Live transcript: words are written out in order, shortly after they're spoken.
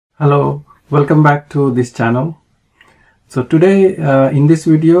Hello, welcome back to this channel. So today in this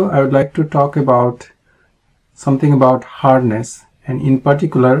video I would like to talk about something about hardness, and in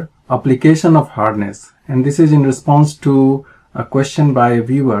particular application of hardness, and this is in response to a question by a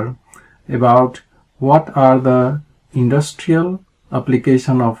viewer about what are the industrial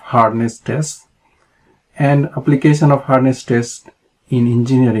application of hardness tests and application of hardness tests in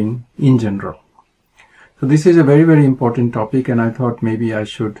engineering in general. So this is a very important topic, and I thought maybe I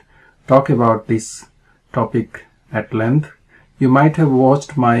should talk about this topic at length. You might have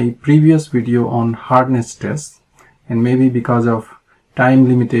watched my previous video on hardness tests, and maybe because of time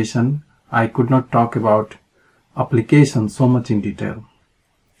limitation I could not talk about application so much in detail.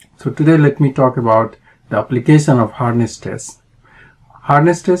 So today let me talk about the application of hardness tests.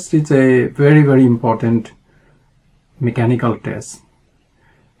 Hardness test is a very important mechanical test,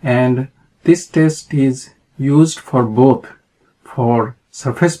 and this test is used for both for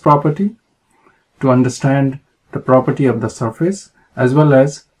surface property, to understand the property of the surface, as well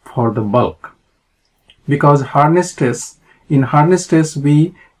as for the bulk. Because in hardness tests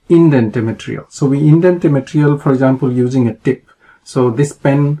we indent a material. So we indent a material, for example, using a tip. So this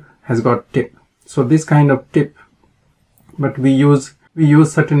pen has got tip. So this kind of tip, but we use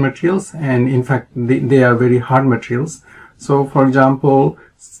certain materials, and in fact they are very hard materials. So for example,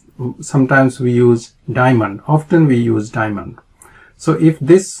 sometimes we use diamond, often we use diamond. So if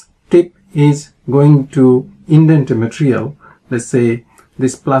this tip is going to indent a material, let's say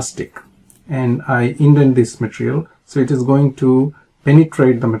this plastic, and I indent this material, so it is going to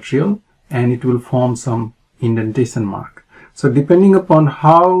penetrate the material and it will form some indentation mark. So depending upon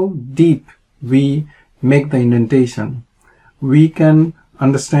how deep we make the indentation, we can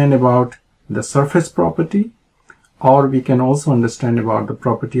understand about the surface property, or we can also understand about the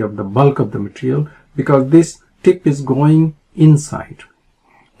property of the bulk of the material, because this tip is going inside.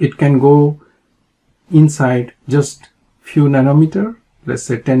 It can go inside just few nanometer, let's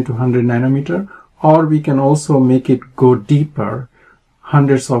say 10 to 100 nanometer, or we can also make it go deeper,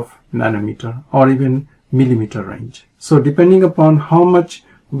 hundreds of nanometer or even millimeter range. So depending upon how much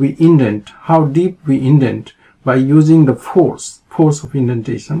we indent, how deep we indent, by using the force of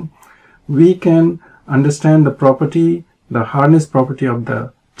indentation, we can understand the property, the hardness property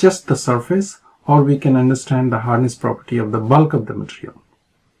of just the surface, or we can understand the hardness property of the bulk of the material.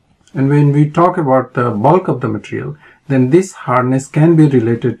 And when we talk about the bulk of the material, then this hardness can be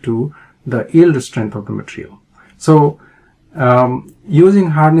related to the yield strength of the material. So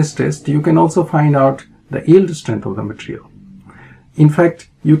using hardness test, you can also find out the yield strength of the material. In fact,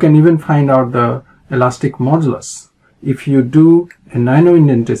 you can even find out the elastic modulus if you do a nano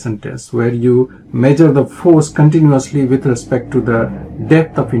indentation test, where you measure the force continuously with respect to the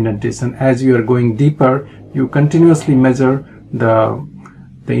depth of indentation. As you are going deeper, you continuously measure the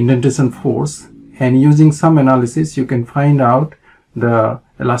indentation force, and using some analysis you can find out the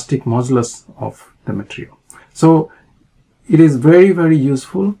elastic modulus of the material. So it is very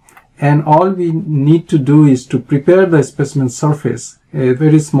useful, and all we need to do is to prepare the specimen surface, a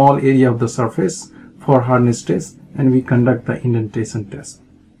very small area of the surface, for hardness test, and we conduct the indentation test.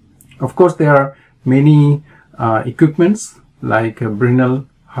 Of course, there are many equipments like Brinell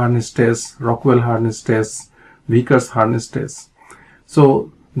hardness test, Rockwell hardness test, Vickers hardness test.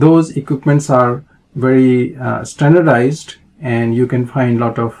 So those equipments are very standardized, and you can find a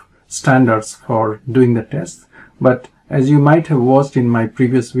lot of standards for doing the test. But as you might have watched in my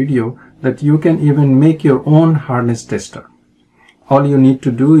previous video, that you can even make your own hardness tester. All you need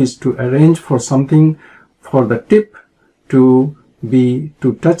to do is to arrange for something for the tip to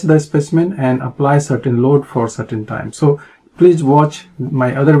touch the specimen and apply certain load for certain time. So please watch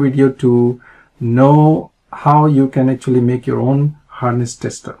my other video to know how you can actually make your own hardness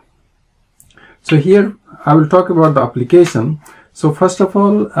tester. So here I will talk about the application. So first of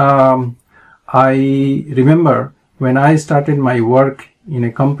all, I remember when I started my work in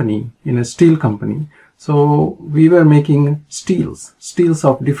a company, in a steel company. So we were making steels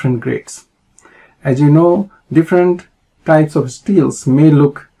of different grades. As you know, different types of steels may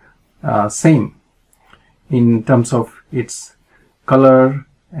look same in terms of its color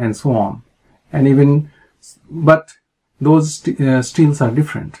and so on, but those steels are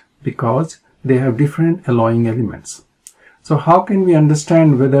different because they have different alloying elements. So how can we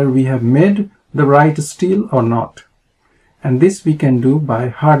understand whether we have made the right steel or not? And this we can do by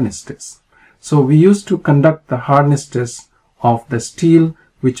hardness tests. So we used to conduct the hardness test of the steel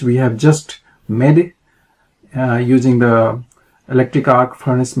which we have just made using the electric arc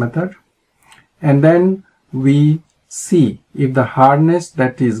furnace method, and then we see if the hardness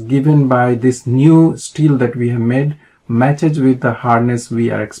that is given by this new steel that we have made matches with the hardness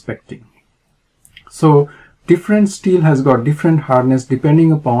we are expecting. So different steel has got different hardness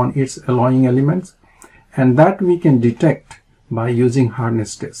depending upon its alloying elements, and that we can detect by using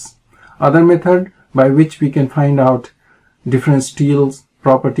hardness tests. Other method by which we can find out different steel's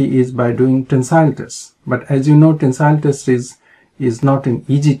property is by doing tensile tests. But as you know, tensile test is not an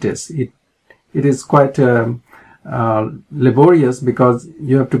easy test. It is quite laborious, because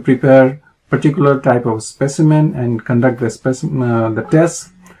you have to prepare particular type of specimen and conduct the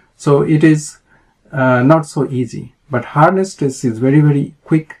test. So it is not so easy. But hardness test is very, very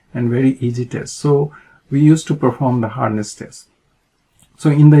quick and very easy test. So we used to perform the hardness test. So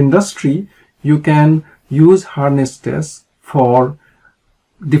in the industry, you can use hardness tests for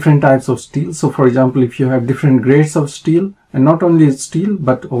different types of steel. So for example, if you have different grades of steel, and not only steel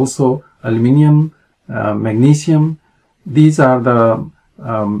but also aluminum, magnesium, these are the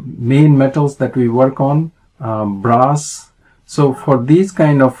main metals that we work on, brass. So for these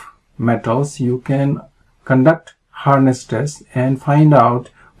kind of metals, you can conduct hardness tests and find out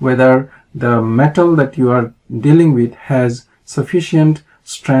whether the metal that you are dealing with has sufficient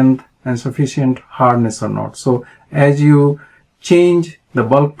strength and sufficient hardness or not. So as you change the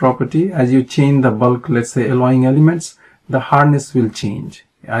bulk property, as you change the bulk, let's say alloying elements, the hardness will change.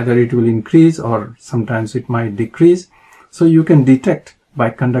 Either it will increase or sometimes it might decrease. So you can detect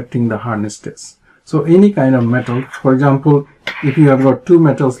by conducting the hardness test. So any kind of metal, for example, if you have got two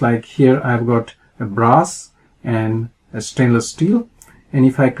metals, like here I've got a brass and a stainless steel, and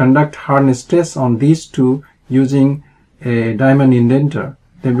if I conduct hardness tests on these two using a diamond indenter,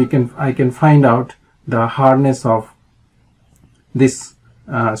 then I can find out the hardness of this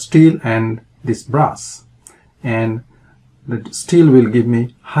steel and this brass, and the steel will give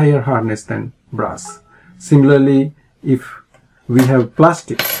me higher hardness than brass. Similarly, if we have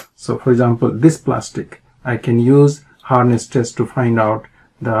plastics, so for example this plastic, I can use hardness test to find out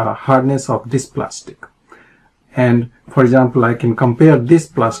the hardness of this plastic. And for example, I can compare this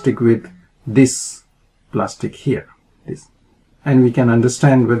plastic with this plastic here, and we can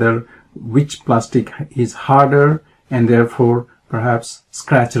understand whether which plastic is harder and therefore perhaps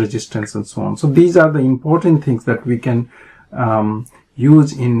scratch resistance and so on. So these are the important things that we can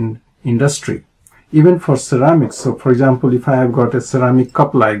use in industry, even for ceramics. So for example, if I have got a ceramic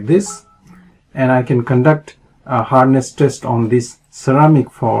cup like this, and I can conduct a hardness test on this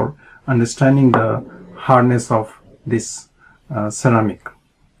ceramic for understanding the hardness of this ceramic.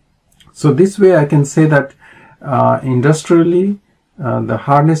 So this way I can say that industrially the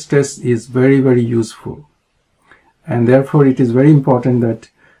hardness test is very, very useful, and therefore it is very important that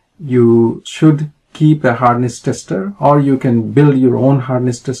you should keep a hardness tester, or you can build your own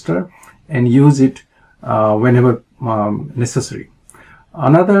hardness tester and use it whenever necessary.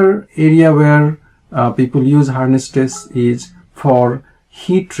 Another area where people use hardness tests is for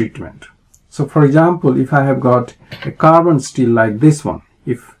heat treatment. So for example, if I have got a carbon steel like this one,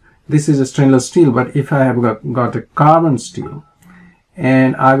 if this is a stainless steel, but if I have got a carbon steel,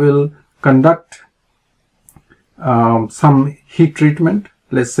 and I will conduct some heat treatment,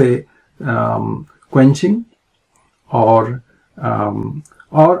 let's say quenching, or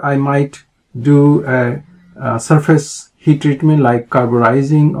I might do a surface heat treatment like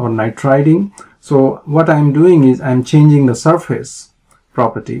carburizing or nitriding. So what I'm doing is I'm changing the surface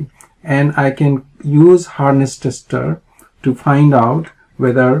property, and I can use hardness tester to find out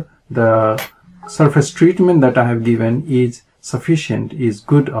whether the surface treatment that I have given is sufficient, is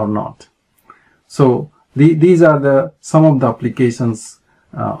good or not. So these are some of the applications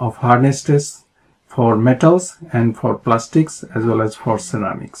of hardness tests for metals and for plastics as well as for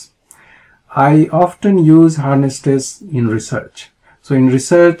ceramics. I often use hardness tests in research. So in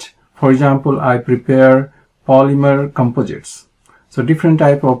research, for example, I prepare polymer composites. So different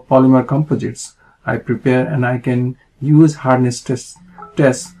type of polymer composites I prepare, and I can use hardness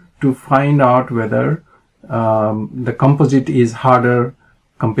tests to find out whether the composite is harder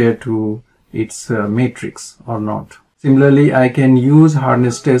compared to its matrix or not. Similarly, I can use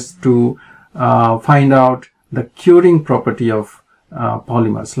hardness tests to find out the curing property of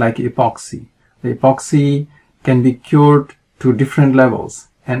polymers like epoxy. The epoxy can be cured to different levels,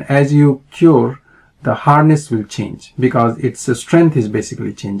 and as you cure, the hardness will change because its strength is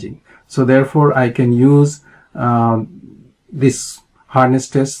basically changing. So therefore, I can use this hardness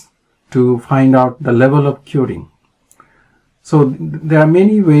test to find out the level of curing. So there are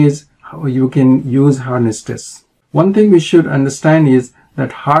many ways how you can use hardness tests. One thing we should understand is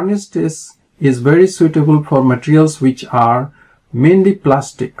that hardness tests is very suitable for materials which are mainly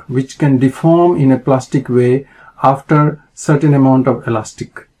plastic, which can deform in a plastic way after certain amount of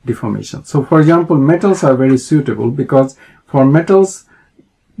elastic deformation. So for example, metals are very suitable because for metals,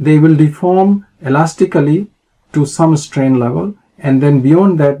 they will deform elastically to some strain level, and then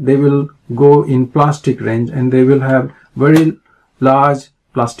beyond that they will go in plastic range and they will have very large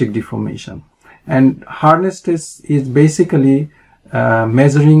plastic deformation. And hardness test is basically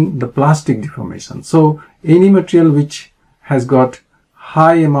measuring the plastic deformation. So any material which has got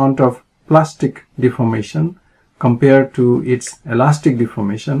high amount of plastic deformation compared to its elastic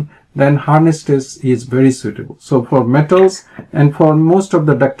deformation, then hardness test is very suitable. So for metals and for most of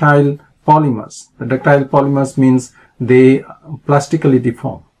the ductile polymers, the ductile polymers means they plastically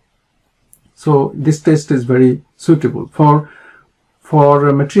deform. So this test is very suitable. For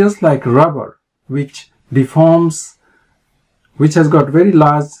materials like rubber, which deforms, which has got very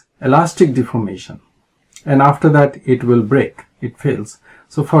large elastic deformation, and after that it will break, it fails.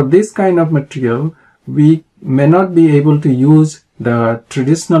 So for this kind of material, we may not be able to use the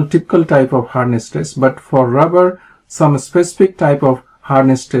traditional typical type of hardness test, but for rubber, some specific type of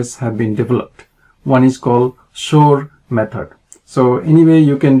hardness tests have been developed. One is called Shore method. So anyway,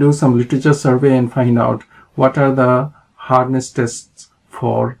 you can do some literature survey and find out what are the hardness tests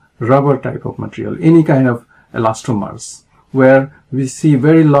for rubber type of material, any kind of elastomers, where we see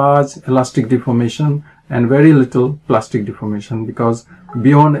very large elastic deformation and very little plastic deformation, because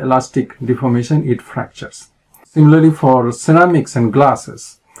beyond elastic deformation it fractures. Similarly, for ceramics and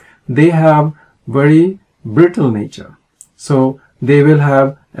glasses, they have very brittle nature. So they will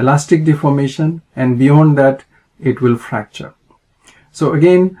have elastic deformation and beyond that it will fracture. So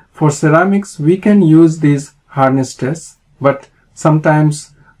again, for ceramics, we can use these hardness tests, but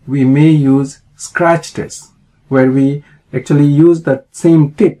sometimes we may use scratch tests, where we actually use that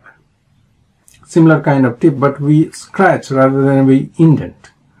same tip, similar kind of tip, but we scratch rather than we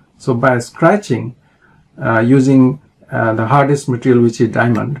indent. So by scratching using the hardest material, which is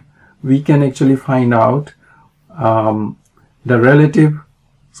diamond, we can actually find out the relative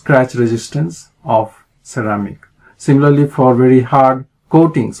scratch resistance of ceramic. Similarly, for very hard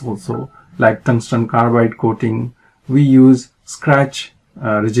coatings also, like tungsten carbide coating, we use scratch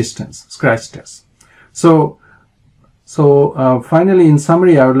resistance, scratch tests. So finally, in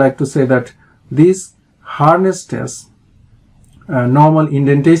summary, I would like to say that these hardness tests, normal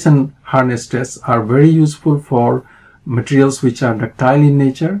indentation hardness tests, are very useful for materials which are ductile in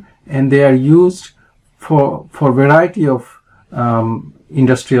nature, and they are used for variety of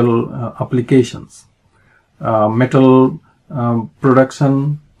industrial applications, metal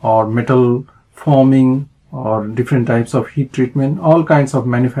production or metal forming or different types of heat treatment. All kinds of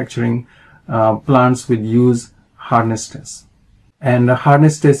manufacturing plants will use hardness tests. And the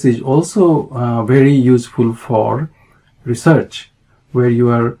hardness test is also very useful for research, where you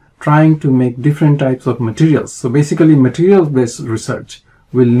are trying to make different types of materials. So basically, materials-based research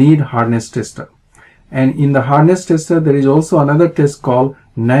will need hardness tester. And in the hardness tester, there is also another test called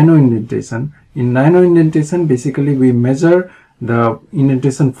Nano Indentation. In Nano Indentation, basically we measure the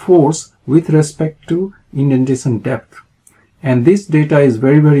indentation force with respect to indentation depth. And this data is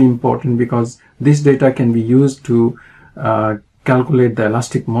very, very important, because this data can be used to calculate the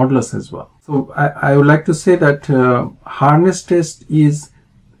elastic modulus as well. So I would like to say that hardness test is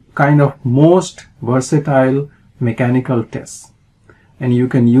kind of most versatile mechanical test, and you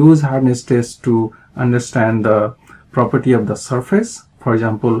can use hardness test to understand the property of the surface. For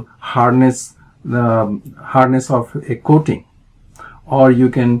example, the hardness of a coating, or you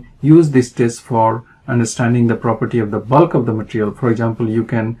can use this test for understanding the property of the bulk of the material. For example, you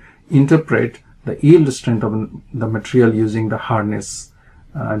can interpret the yield strength of the material using the hardness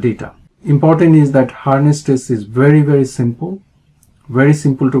data. Important is that hardness test is very, very simple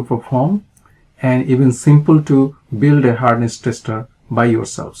to perform, and even simple to build a hardness tester by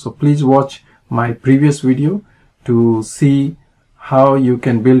yourself. So please watch my previous video to see how you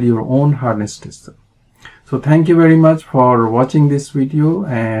can build your own hardness tester. So thank you very much for watching this video,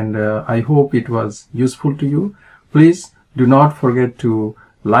 and I hope it was useful to you. Please do not forget to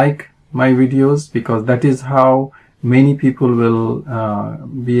like my videos, because that is how many people will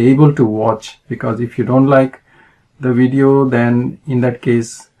be able to watch. Because if you don't like the video, then in that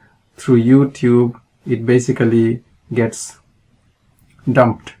case, through YouTube, it basically gets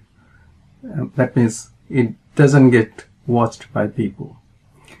dumped. That means it doesn't get watched by people.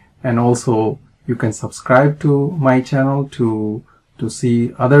 And also, you can subscribe to my channel to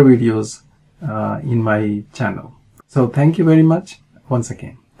see other videos in my channel. So thank you very much once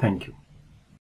again. Thank you.